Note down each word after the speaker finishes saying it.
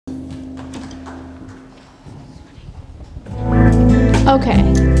Okay.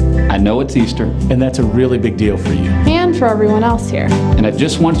 I know it's Easter, And that's a really big deal for you. And for everyone else here. and I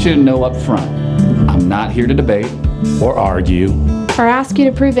just want you to know up front, I'm not here to debate. Or argue. Or ask you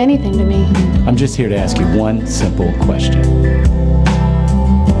to prove anything to me. I'm just here to ask you one simple question.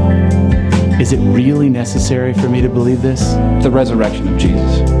 Is it really necessary for me to believe this? The resurrection of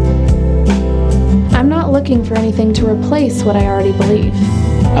Jesus. I'm not looking for anything to replace what I already believe.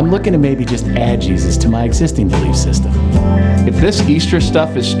 I'm looking to maybe just add Jesus to my existing belief system. If this Easter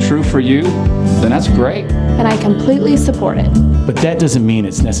stuff is true for you, then that's great. And I completely support it. But that doesn't mean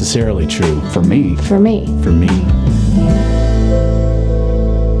it's necessarily true For me, For me. for me.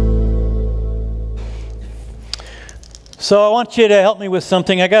 So I want you to help me with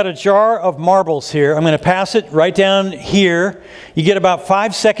something. I got a jar of marbles here. I'm going to pass it right down here. You get about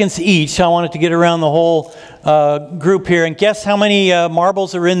 5 seconds each. I want it to get around the whole group here. And guess how many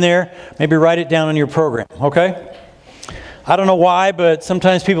marbles are in there? Maybe write it down on your program, okay? I don't know why, but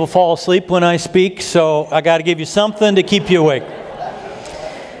sometimes people fall asleep when I speak, so I got to give you something to keep you awake.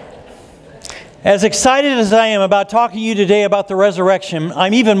 As excited as I am about talking to you today about the resurrection,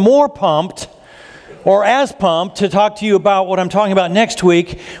 I'm even more pumped, or as pumped, to talk to you about what I'm talking about next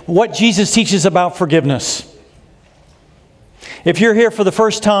week, what Jesus teaches about forgiveness. If you're here for the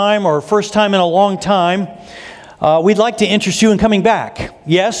first time or first time in a long time, we'd like to interest you in coming back.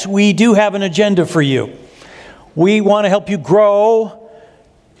 Yes, we do have an agenda for you. We want to help you grow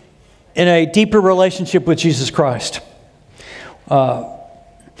in a deeper relationship with Jesus Christ. Do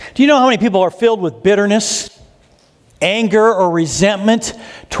you know how many people are filled with bitterness, anger, or resentment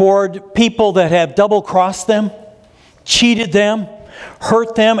toward people that have double-crossed them, cheated them,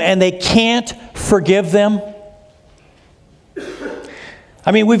 hurt them, and they can't forgive them?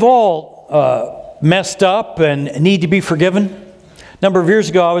 I mean, we've all messed up and need to be forgiven. A number of years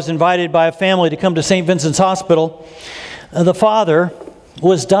ago, I was invited by a family to come to St. Vincent's Hospital. The father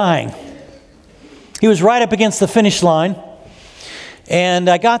was dying. He was right up against the finish line. And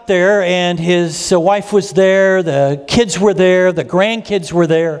I got there, and his wife was there, the kids were there, the grandkids were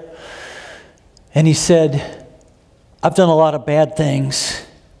there. And he said, I've done a lot of bad things.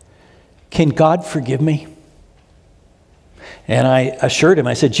 Can God forgive me? And I assured him,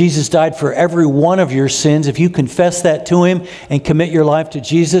 I said, Jesus died for every one of your sins. If you confess that to him and commit your life to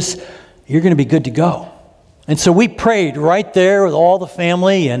Jesus, you're going to be good to go. And so we prayed right there with all the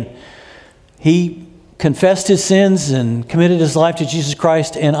family, and he confessed his sins and committed his life to Jesus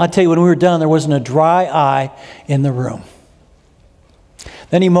Christ. And I tell you, when we were done, there wasn't a dry eye in the room.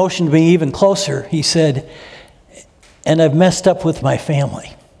 Then he motioned me even closer. He said, and I've messed up with my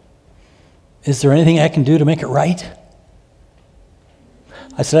family. Is there anything I can do to make it right?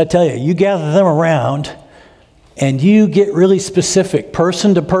 I said, I tell you, you gather them around and you get really specific,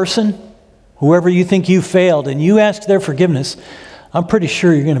 person to person, whoever you think you failed, and you ask their forgiveness, I'm pretty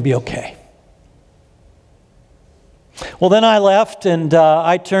sure you're going to be okay. Well, then I left, and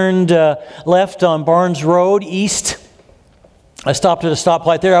I turned left on Barnes Road, east. I stopped at a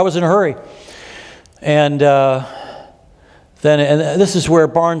stoplight there. I was in a hurry. And this is where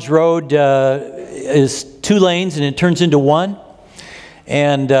Barnes Road is 2 lanes, and it turns into 1.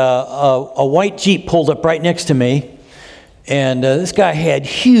 And a white Jeep pulled up right next to me. And this guy had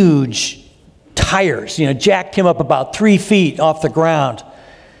huge tires, jacked him up about 3 feet off the ground.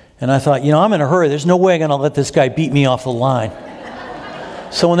 And I thought, I'm in a hurry. There's no way I'm going to let this guy beat me off the line.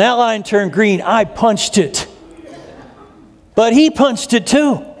 So when that line turned green, I punched it. But he punched it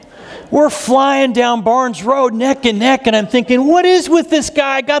too. We're flying down Barnes Road neck and neck, and I'm thinking, what is with this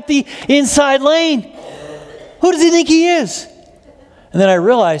guy? I got the inside lane. Who does he think he is? And then I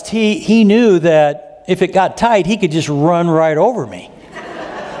realized he knew that if it got tight, he could just run right over me.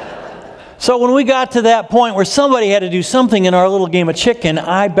 So when we got to that point where somebody had to do something in our little game of chicken,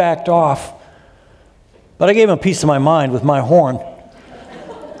 I backed off. But I gave him a piece of my mind with my horn.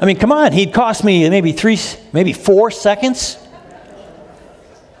 I mean, come on, he'd cost me maybe 4 seconds.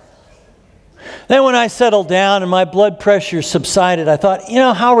 Then when I settled down and my blood pressure subsided, I thought,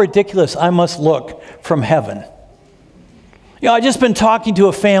 how ridiculous I must look from heaven. I'd just been talking to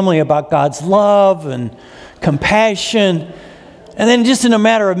a family about God's love and compassion. And then just in a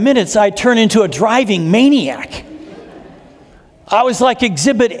matter of minutes, I turned into a driving maniac. I was like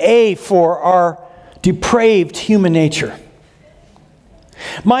Exhibit A for our depraved human nature.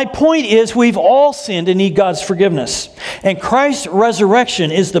 My point is, we've all sinned and need God's forgiveness. And Christ's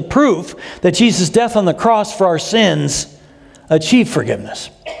resurrection is the proof that Jesus' death on the cross for our sins achieved forgiveness.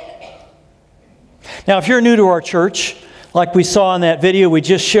 Now, if you're new to our church, like we saw in that video we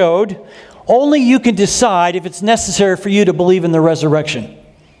just showed, only you can decide if it's necessary for you to believe in the resurrection.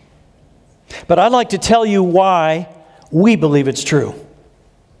 But I'd like to tell you why We believe it's true.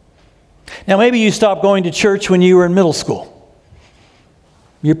 Now, maybe you stopped going to church when you were in middle school.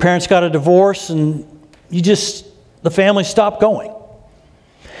 Your parents got a divorce and the family stopped going.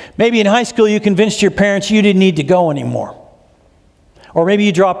 Maybe in high school you convinced your parents you didn't need to go anymore. Or maybe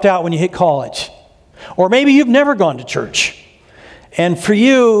you dropped out when you hit college. Or maybe you've never gone to church. And for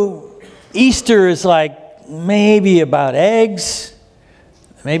you, Easter is like maybe about eggs,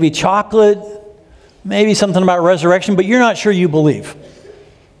 maybe chocolate, maybe something about resurrection, but you're not sure you believe.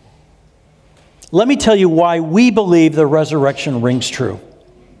 Let me tell you why we believe the resurrection rings true.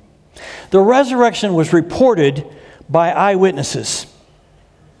 The resurrection was reported by eyewitnesses.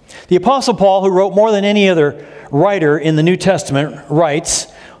 The Apostle Paul, who wrote more than any other writer in the New Testament, writes,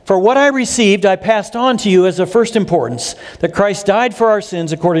 "For what I received I passed on to you as of first importance, that Christ died for our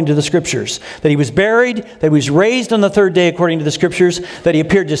sins according to the Scriptures, that he was buried, that he was raised on the third day according to the Scriptures, that he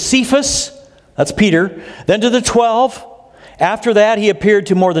appeared to Cephas," that's Peter, "then to the 12. After that, he appeared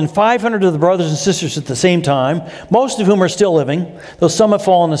to more than 500 of the brothers and sisters at the same time, most of whom are still living, though some have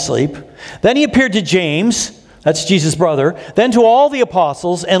fallen asleep. Then he appeared to James," that's Jesus' brother, "then to all the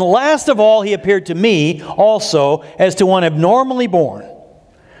apostles, and last of all he appeared to me also as to one abnormally born.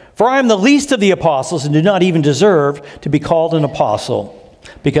 For I am the least of the apostles and do not even deserve to be called an apostle,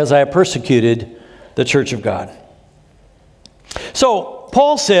 because I have persecuted the church of God." So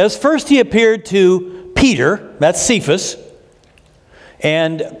Paul says, first he appeared to Peter, that's Cephas,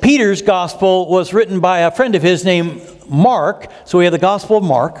 and Peter's gospel was written by a friend of his named Mark, so we have the Gospel of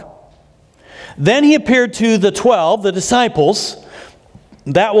Mark. Then he appeared to the 12, the disciples.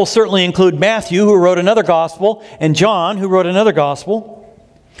 That will certainly include Matthew, who wrote another gospel, and John, who wrote another gospel.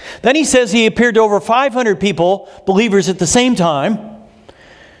 Then he says he appeared to over 500 people, believers at the same time.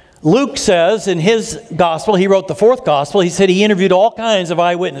 Luke says in his gospel, he wrote the fourth gospel, he said he interviewed all kinds of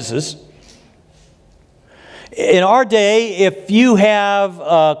eyewitnesses. In our day, if you have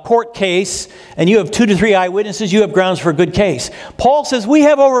a court case and you have 2 to 3 eyewitnesses, you have grounds for a good case. Paul says we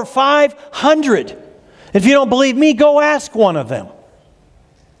have over 500. If you don't believe me, go ask one of them.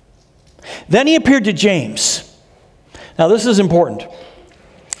 Then he appeared to James. Now this is important.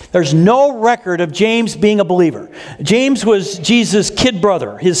 There's no record of James being a believer. James was Jesus' kid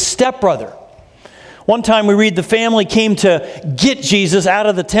brother, his stepbrother. One time we read the family came to get Jesus out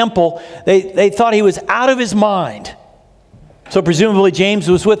of the temple. They thought he was out of his mind. So presumably James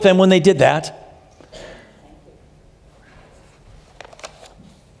was with them when they did that.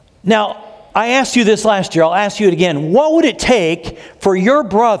 Now, I asked you this last year. I'll ask you it again. What would it take for your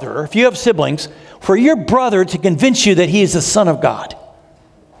brother, if you have siblings, for your brother to convince you that he is the Son of God?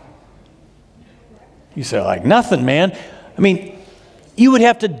 You say, like, nothing, man. I mean, you would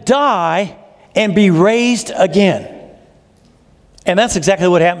have to die and be raised again. And that's exactly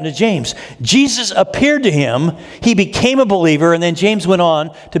what happened to James. Jesus appeared to him, he became a believer, and then James went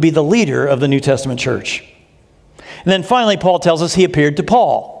on to be the leader of the New Testament church. And then finally, Paul tells us he appeared to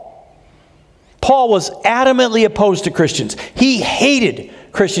Paul. Paul was adamantly opposed to Christians. He hated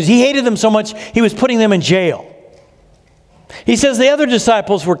Christians. He hated them so much, he was putting them in jail. He says the other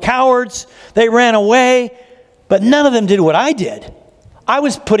disciples were cowards, they ran away, but none of them did what I did. I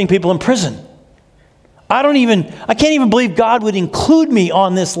was putting people in prison. I can't even believe God would include me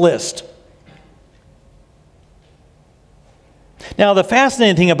on this list. Now, the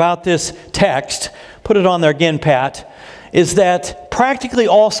fascinating thing about this text, put it on there again, Pat, is that practically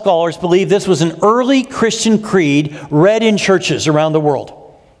all scholars believe this was an early Christian creed read in churches around the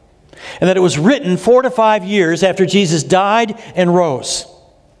world, and that it was written 4 to 5 years after Jesus died and rose.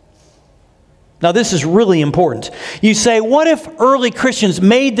 Now, this is really important. You say, what if early Christians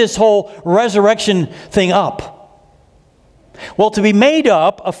made this whole resurrection thing up? Well, to be made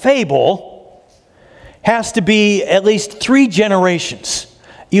up, a fable has to be at least 3 generations.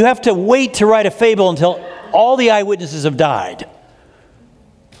 You have to wait to write a fable until all the eyewitnesses have died.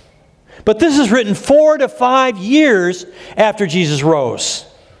 But this is written 4 to 5 years after Jesus rose.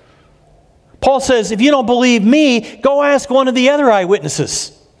 Paul says, if you don't believe me, go ask one of the other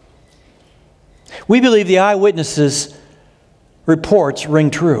eyewitnesses. We believe the eyewitnesses' reports ring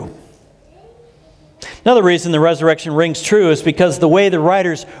true. Another reason the resurrection rings true is because the way the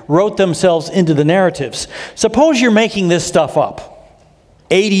writers wrote themselves into the narratives. Suppose you're making this stuff up.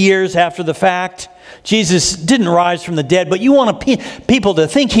 80 years after the fact, Jesus didn't rise from the dead, but you want people to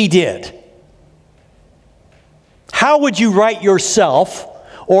think he did. How would you write yourself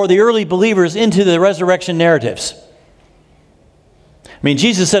or the early believers into the resurrection narratives? I mean,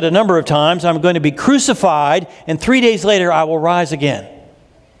 Jesus said a number of times, I'm going to be crucified, and 3 days later I will rise again.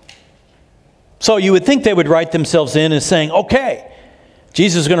 So you would think they would write themselves in as saying, okay,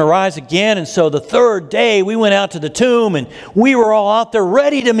 Jesus is going to rise again, and so the third day we went out to the tomb, and we were all out there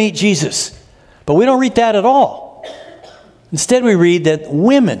ready to meet Jesus. But we don't read that at all. Instead, we read that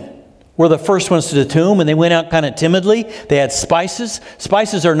women were the first ones to the tomb, and they went out kind of timidly. They had spices.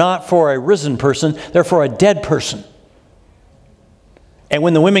 Spices are not for a risen person, they're for a dead person. And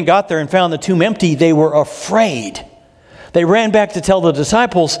when the women got there and found the tomb empty, they were afraid. They ran back to tell the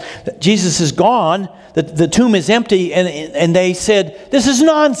disciples that Jesus is gone, that the tomb is empty, and they said, "This is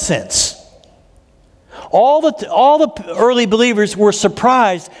nonsense." All the early believers were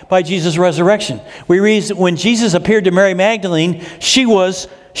surprised by Jesus' resurrection. We read when Jesus appeared to Mary Magdalene, she was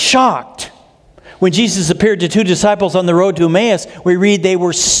shocked. When Jesus appeared to two disciples on the road to Emmaus, we read they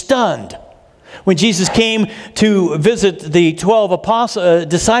were stunned. When Jesus came to visit the 12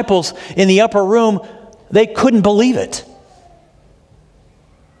 disciples in the upper room, they couldn't believe it.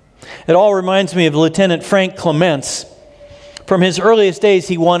 It all reminds me of Lieutenant Frank Clements. From his earliest days,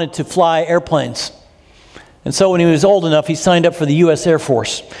 he wanted to fly airplanes. And so when he was old enough, he signed up for the U.S. Air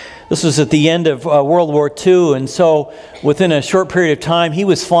Force. This was at the end of World War II, and so within a short period of time, he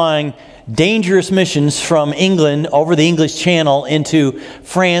was flying dangerous missions from England over the English Channel into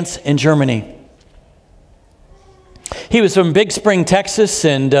France and Germany. He was from Big Spring, Texas,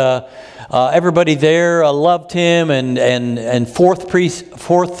 and everybody there loved him, and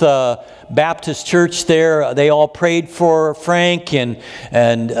Fourth Baptist Church there, they all prayed for Frank and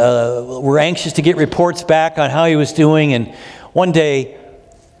were anxious to get reports back on how he was doing. And one day,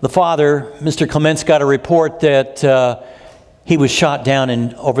 the father, Mr. Clements, got a report that he was shot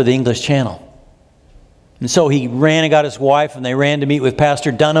down over the English Channel. And so he ran and got his wife, and they ran to meet with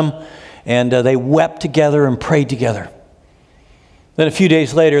Pastor Dunham, and they wept together and prayed together. Then a few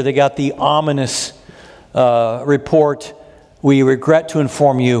days later, they got the ominous report, "We regret to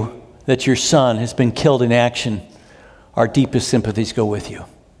inform you that your son has been killed in action. Our deepest sympathies go with you."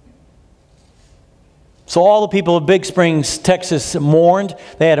 So all the people of Big Springs, Texas mourned.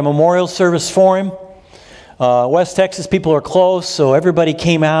 They had a memorial service for him. West Texas people are close, so everybody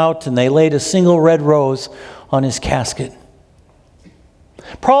came out and they laid a single red rose on his casket.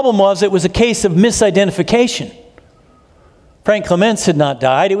 Problem was, it was a case of misidentification. Frank Clements had not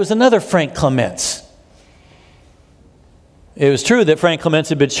died. It was another Frank Clements. It was true that Frank Clements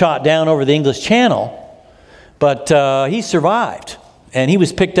had been shot down over the English Channel, but he survived. And he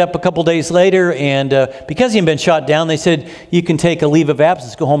was picked up a couple days later, and because he had been shot down, they said, "You can take a leave of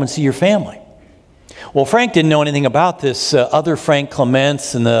absence, go home and see your family." Well, Frank didn't know anything about this other Frank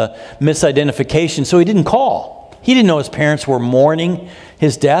Clements and the misidentification, so he didn't call. He didn't know his parents were mourning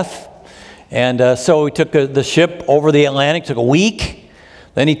his death. And so he took the ship over the Atlantic, took a week.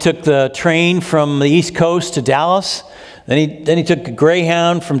 Then he took the train from the East Coast to Dallas. Then he took a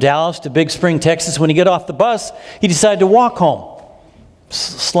Greyhound from Dallas to Big Spring, Texas. When he got off the bus, he decided to walk home.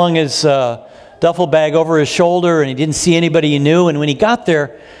 Slung his duffel bag over his shoulder, and he didn't see anybody he knew. And when he got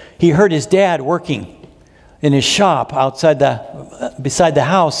there, he heard his dad working in his shop beside the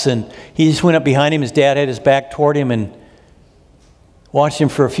house. And he just went up behind him. His dad had his back toward him and watched him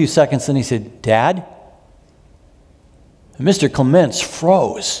for a few seconds. Then he said, "Dad?" And Mr. Clements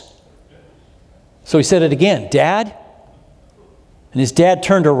froze. So he said it again, "Dad?" And his dad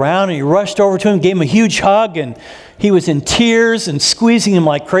turned around and he rushed over to him, gave him a huge hug, and he was in tears and squeezing him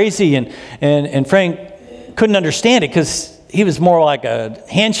like crazy. And Frank couldn't understand it because he was more like a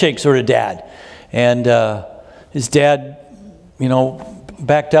handshake sort of dad. And his dad,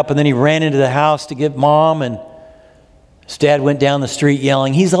 backed up, and then he ran into the house to get Mom, and his dad went down the street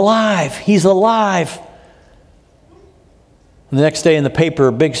yelling, "He's alive! He's alive!" And the next day in the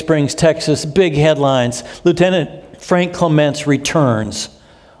paper, Big Springs, Texas, big headlines, "Lieutenant Frank Clements returns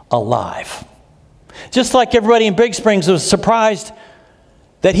alive." Just like everybody in Big Springs was surprised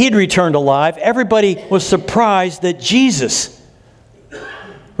that he'd returned alive, everybody was surprised that Jesus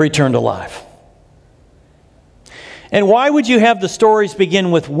returned alive. And why would you have the stories begin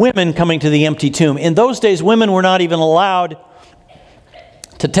with women coming to the empty tomb? In those days, women were not even allowed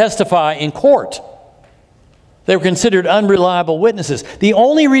to testify in court. They were considered unreliable witnesses. The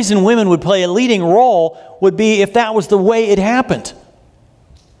only reason women would play a leading role would be if that was the way it happened.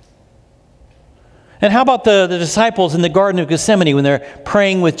 And how about the disciples in the Garden of Gethsemane when they're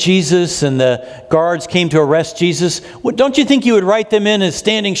praying with Jesus and the guards came to arrest Jesus? Don't you think you would write them in as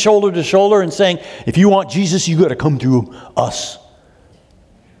standing shoulder to shoulder and saying, "If you want Jesus, you got to come through us"?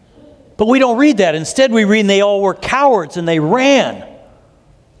 But we don't read that. Instead, we read they all were cowards and they ran.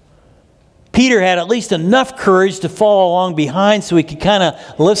 Peter had at least enough courage to follow along behind so he could kind of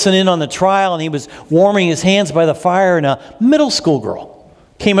listen in on the trial, and he was warming his hands by the fire, and a middle school girl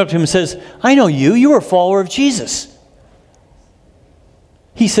came up to him and says, "I know you. You were a follower of Jesus."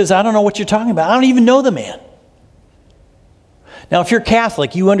 He says, I don't know what you're talking about. I don't even know the man. Now, if you're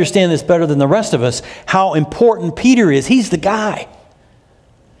Catholic, you understand this better than the rest of us, how important Peter is. He's the guy.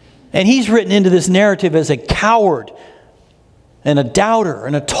 And he's written into this narrative as a coward and a doubter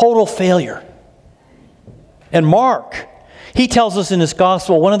and a total failure. And Mark, he tells us in his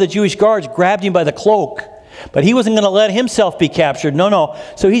gospel, one of the Jewish guards grabbed him by the cloak, but he wasn't going to let himself be captured. No.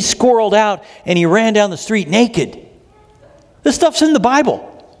 So he squirreled out and he ran down the street naked. This stuff's in the Bible.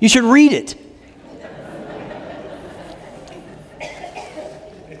 You should read it.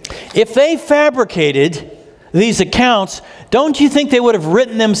 If they fabricated these accounts, don't you think they would have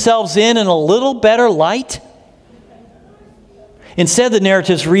written themselves in a little better light? Instead, the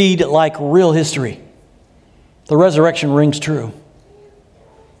narratives read like real history. The resurrection rings true.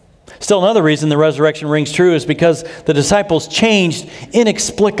 Still another reason the resurrection rings true is because the disciples changed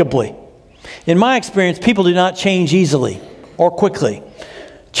inexplicably. In my experience, people do not change easily or quickly.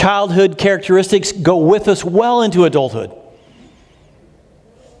 Childhood characteristics go with us well into adulthood.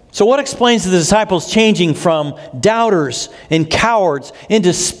 So what explains the disciples changing from doubters and cowards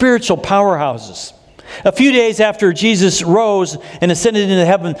into spiritual powerhouses? A few days after Jesus rose and ascended into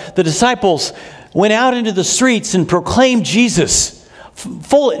heaven, the disciples went out into the streets and proclaimed Jesus,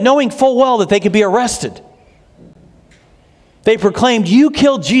 knowing full well that they could be arrested. They proclaimed, "You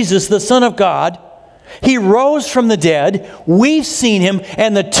killed Jesus, the Son of God. He rose from the dead. We've seen him,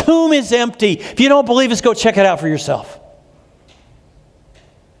 and the tomb is empty. If you don't believe us, go check it out for yourself."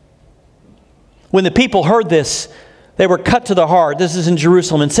 When the people heard this, they were cut to the heart. This is in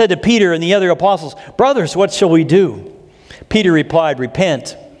Jerusalem, and said to Peter and the other apostles, "Brothers, what shall we do?" Peter replied,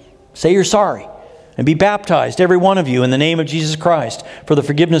 "Repent, say you're sorry, and be baptized, every one of you, in the name of Jesus Christ, for the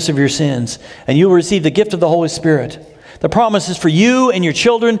forgiveness of your sins, and you will receive the gift of the Holy Spirit. The promise is for you and your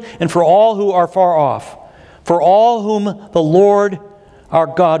children, and for all who are far off, for all whom the Lord our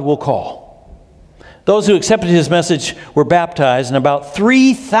God will call." Those who accepted his message were baptized, and about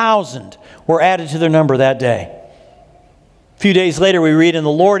 3,000 were added to their number that day. A few days later we read, "And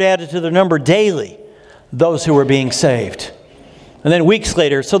the Lord added to their number daily those who were being saved." And then weeks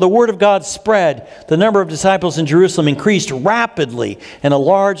later, so the word of God spread. The number of disciples in Jerusalem increased rapidly, and a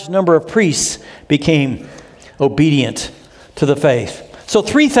large number of priests became obedient to the faith. So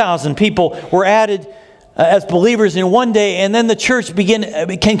 3,000 people were added as believers in one day, and then the church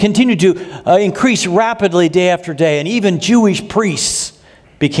can continue to increase rapidly day after day, and even Jewish priests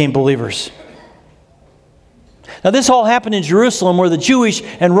became believers. Now this all happened in Jerusalem, where the Jewish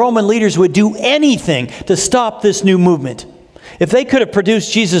and Roman leaders would do anything to stop this new movement. If they could have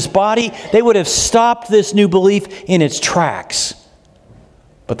produced Jesus' body, they would have stopped this new belief in its tracks.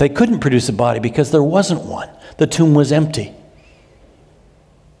 But they couldn't produce a body because there wasn't one. The tomb was empty.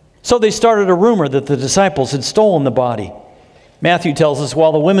 So they started a rumor that the disciples had stolen the body. Matthew tells us,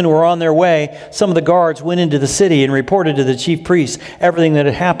 while the women were on their way, some of the guards went into the city and reported to the chief priests everything that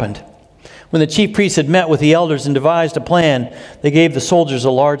had happened. When the chief priests had met with the elders and devised a plan, they gave the soldiers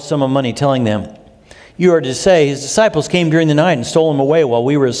a large sum of money, telling them, "You are to say, his disciples came during the night and stole him away while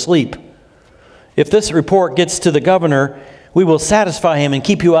we were asleep. If this report gets to the governor, we will satisfy him and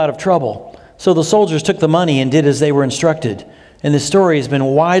keep you out of trouble." So the soldiers took the money and did as they were instructed. And this story has been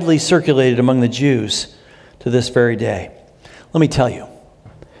widely circulated among the Jews to this very day. Let me tell you,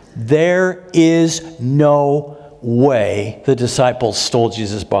 there is no way the disciples stole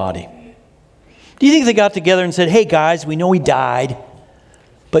Jesus' body. Do you think they got together and said, "Hey guys, we know he died,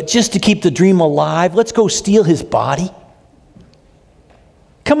 but just to keep the dream alive, let's go steal his body"?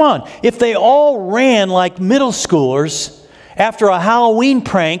 Come on, if they all ran like middle schoolers after a Halloween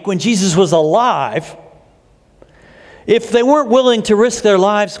prank when Jesus was alive, if they weren't willing to risk their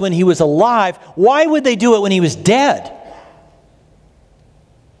lives when he was alive, why would they do it when he was dead?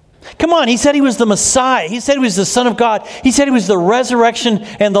 Come on, he said he was the Messiah. He said he was the Son of God. He said he was the resurrection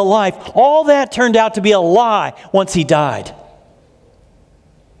and the life. All that turned out to be a lie once he died.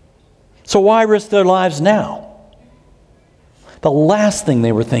 So why risk their lives now? The last thing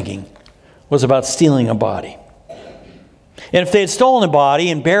they were thinking was about stealing a body. And if they had stolen a body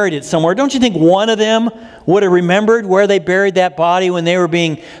and buried it somewhere, don't you think one of them would have remembered where they buried that body when they were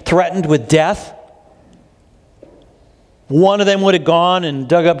being threatened with death? One of them would have gone and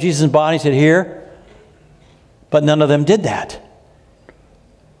dug up Jesus' body and said, "Here." But none of them did that.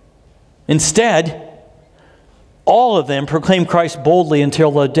 Instead, all of them proclaimed Christ boldly until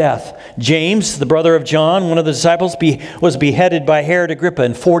their death. James, the brother of John, one of the disciples, was beheaded by Herod Agrippa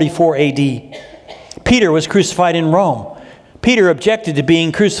in 44 AD. Peter was crucified in Rome. Peter objected to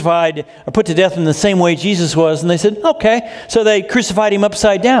being crucified or put to death in the same way Jesus was, and they said, "Okay." So they crucified him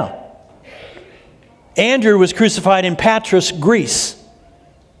upside down. Andrew was crucified in Patras, Greece.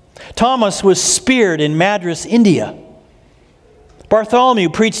 Thomas was speared in Madras, India. Bartholomew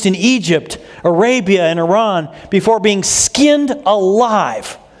preached in Egypt, Arabia, and Iran before being skinned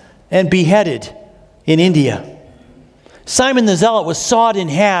alive and beheaded in India. Simon the Zealot was sawed in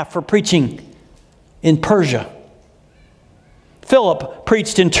half for preaching in Persia. Philip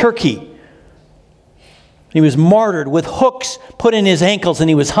preached in Turkey. He was martyred with hooks put in his ankles and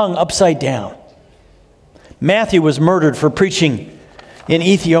he was hung upside down. Matthew was murdered for preaching in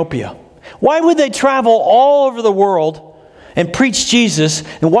Ethiopia. Why would they travel all over the world and preach Jesus,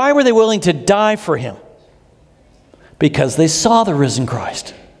 and why were they willing to die for him? Because they saw the risen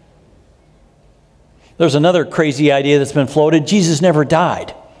Christ. There's another crazy idea that's been floated. Jesus never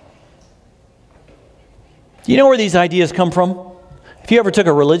died. Do you know where these ideas come from? If you ever took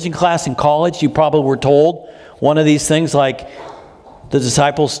a religion class in college, you probably were told one of these things like the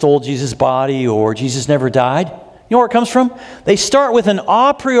disciples stole Jesus' body or Jesus never died. You know where it comes from? They start with an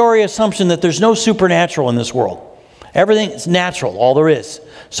a priori assumption that there's no supernatural in this world. Everything is natural, all there is.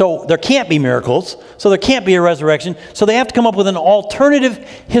 So there can't be miracles, so there can't be a resurrection, so they have to come up with an alternative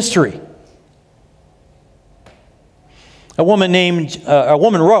history. A woman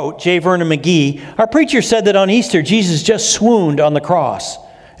wrote, J. Vernon McGee, our preacher said that on Easter Jesus just swooned on the cross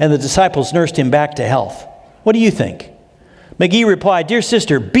and the disciples nursed him back to health. What do you think? McGee replied, dear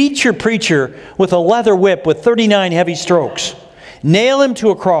sister, beat your preacher with a leather whip with 39 heavy strokes. Nail him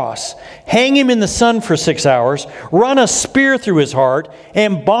to a cross, hang him in the sun for 6 hours, run a spear through his heart,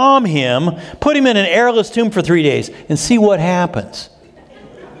 embalm him, put him in an airless tomb for 3 days, and see what happens.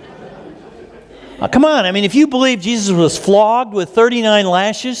 Come on, I mean, if you believe Jesus was flogged with 39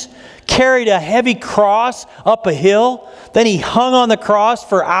 lashes, carried a heavy cross up a hill, then he hung on the cross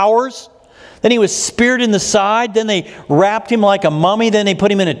for hours, then he was speared in the side, then they wrapped him like a mummy, then they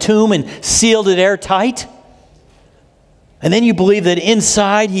put him in a tomb and sealed it airtight, and then you believe that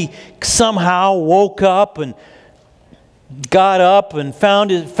inside he somehow woke up and got up and found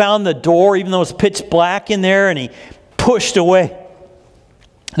the door, even though it's pitch black in there, and he pushed away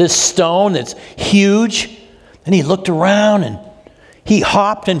this stone that's huge. Then he looked around and he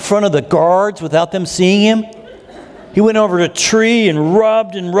hopped in front of the guards without them seeing him. He went over to a tree and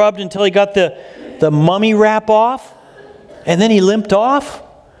rubbed until he got the mummy wrap off. And then he limped off.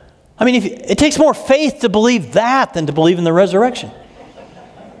 I mean, it takes more faith to believe that than to believe in the resurrection.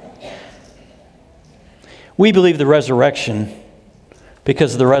 We believe the resurrection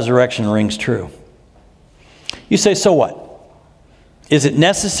because the resurrection rings true. You say, so what? Is it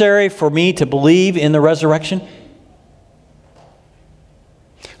necessary for me to believe in the resurrection?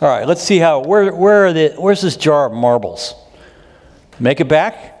 All right, let's see where's this jar of marbles? Make it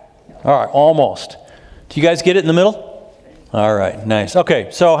back? All right, almost. Do you guys get it in the middle? All right, nice. Okay,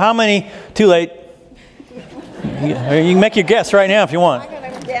 so how many, too late. You can make your guess right now if you want.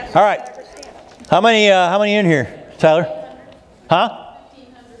 All right. How many in here, Tyler? Huh?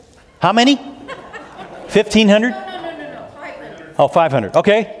 How many? 1,500? No, 500. Oh, 500.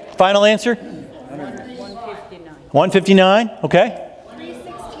 Okay, final answer? 159. 159, okay.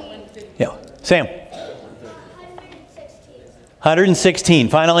 316. Yeah, Sam? 116.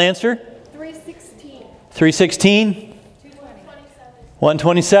 Final answer? 316. 316?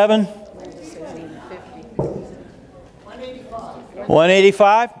 127?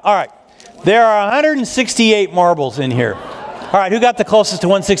 185? All right. There are 168 marbles in here. All right, who got the closest to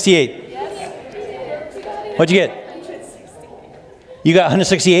 168? What'd you get? You got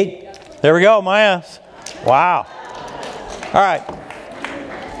 168? There we go, Maya. Wow. All right.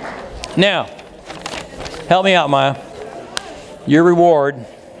 Now, help me out, Maya. Your reward.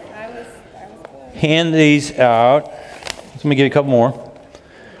 Hand these out. Let me get a couple more.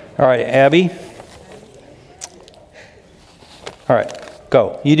 All right, Abby. All right,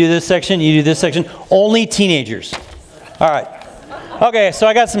 go. You do this section, you do this section. Only teenagers. All right. Okay, so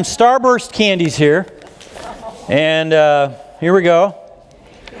I got some Starburst candies here. And here we go.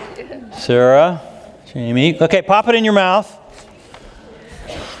 Sarah, Jamie. Okay, pop it in your mouth.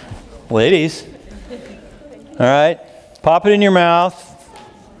 Ladies. All right, pop it in your mouth.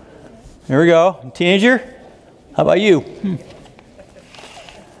 Here we go. Teenager, how about you?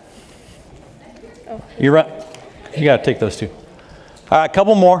 You're right. You got to take those two. All right, a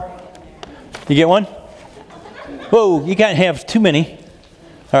couple more. You get one? Whoa, you can't have too many.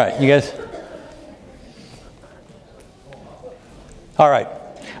 All right, you guys. All right.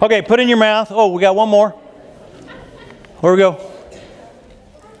 Okay, put it in your mouth. Oh, we got one more. Where we go?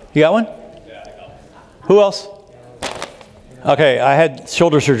 You got one? Who else? Okay, I had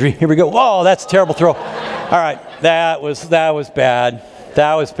shoulder surgery. Here we go. Whoa, that's a terrible throw. All right, that was bad.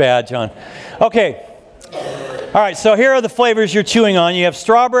 That was bad, John. Okay. All right, so here are the flavors you're chewing on. You have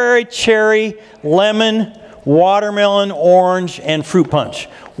strawberry, cherry, lemon, watermelon, orange, and fruit punch.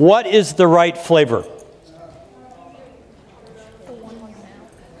 What is the right flavor?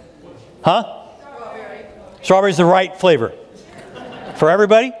 Huh? Strawberry is the right flavor. For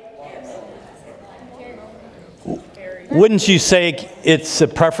everybody? Wouldn't you say it's a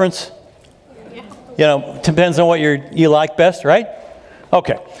preference? You know, depends on what you like best, right?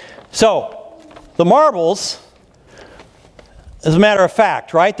 Okay. So, the marbles, as a matter of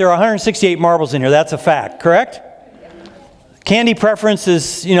fact, right? There are 168 marbles in here. That's a fact, correct? Candy preference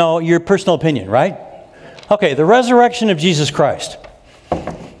is, you know, your personal opinion, right? Okay, the resurrection of Jesus Christ.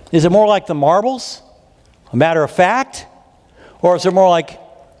 Is it more like the marbles? A matter of fact? Or is it more like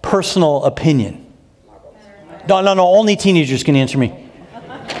personal opinion? No, only teenagers can answer me.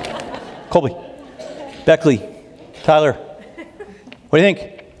 Colby, Beckley, Tyler, what do you think?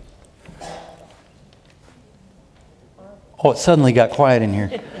 Oh, it suddenly got quiet in here.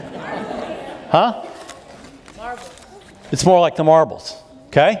 Huh? Marbles. It's more like the marbles.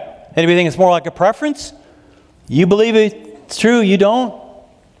 Okay? Anybody think it's more like a preference? You believe it's true, you don't?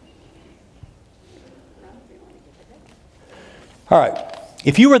 All right.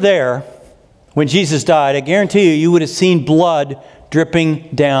 If you were there when Jesus died, I guarantee you would have seen blood dripping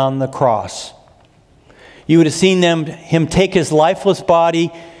down the cross. You would have seen him take his lifeless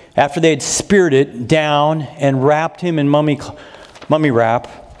body after they had speared it down and wrapped him in mummy wrap.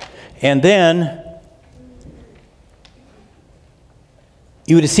 And then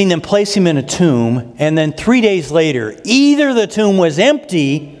you would have seen them place him in a tomb. And then 3 days later, either the tomb was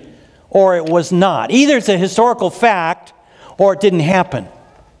empty or it was not. Either it's a historical fact or it didn't happen.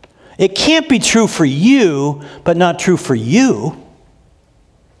 It can't be true for you, but not true for you.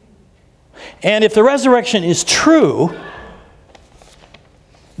 And if the resurrection is true,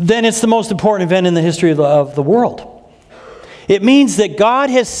 then it's the most important event in the history of the world. It means that God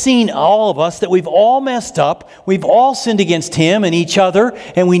has seen all of us, that we've all messed up, we've all sinned against Him and each other,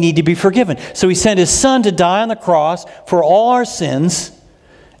 and we need to be forgiven. So He sent His Son to die on the cross for all our sins,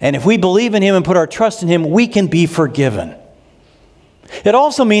 and if we believe in Him and put our trust in Him, we can be forgiven. It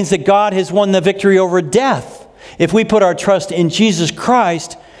also means that God has won the victory over death. If we put our trust in Jesus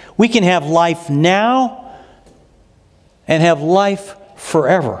Christ, we can have life now and have life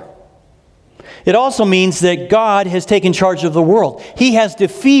forever. It also means that God has taken charge of the world. He has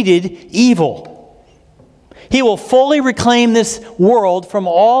defeated evil. He will fully reclaim this world from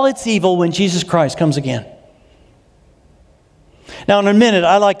all its evil when Jesus Christ comes again. Now, in a minute,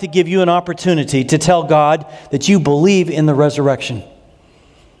 I'd like to give you an opportunity to tell God that you believe in the resurrection.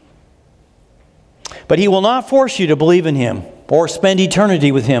 But He will not force you to believe in Him or spend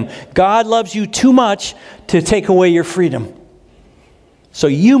eternity with Him. God loves you too much to take away your freedom. So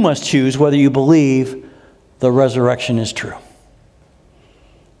you must choose whether you believe the resurrection is true.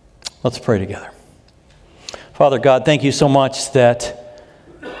 Let's pray together. Father God, thank you so much that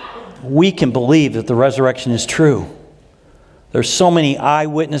we can believe that the resurrection is true. There's so many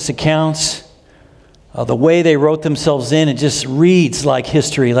eyewitness accounts. The way they wrote themselves in, it just reads like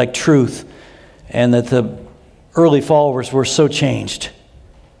history, like truth. And that the early followers were so changed.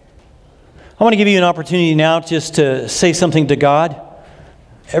 I want to give you an opportunity now just to say something to God.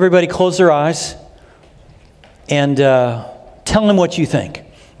 Everybody close their eyes and tell Him what you think.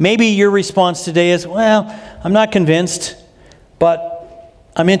 Maybe your response today is, well, I'm not convinced, but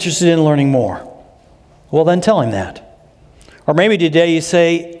I'm interested in learning more. Well, then tell Him that. Or maybe today you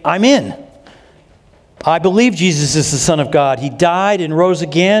say, I'm in. I believe Jesus is the Son of God. He died and rose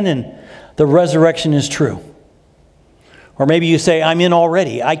again, and the resurrection is true. Or maybe you say, I'm in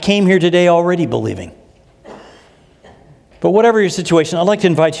already. I came here today already believing. But whatever your situation, I'd like to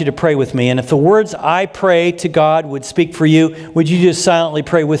invite you to pray with me. And if the words I pray to God would speak for you, would you just silently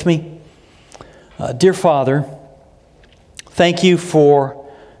pray with me? Dear Father, thank you for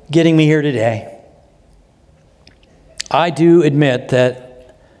getting me here today. I do admit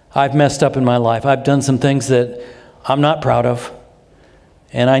that I've messed up in my life. I've done some things that I'm not proud of.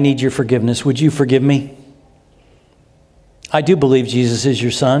 And I need your forgiveness. Would you forgive me? I do believe Jesus is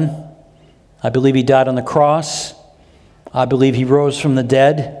your Son. I believe He died on the cross. I believe He rose from the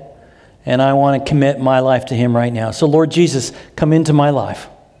dead. And I want to commit my life to Him right now. So Lord Jesus, come into my life.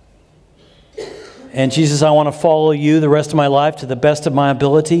 And Jesus, I want to follow you the rest of my life to the best of my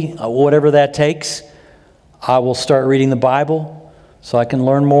ability, whatever that takes. I will start reading the Bible so I can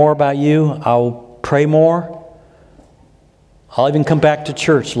learn more about you. I'll pray more. I'll even come back to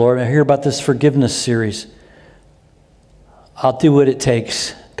church, Lord. I hear about this forgiveness series. I'll do what it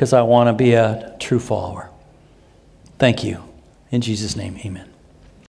takes because I want to be a true follower. Thank you. In Jesus' name, amen.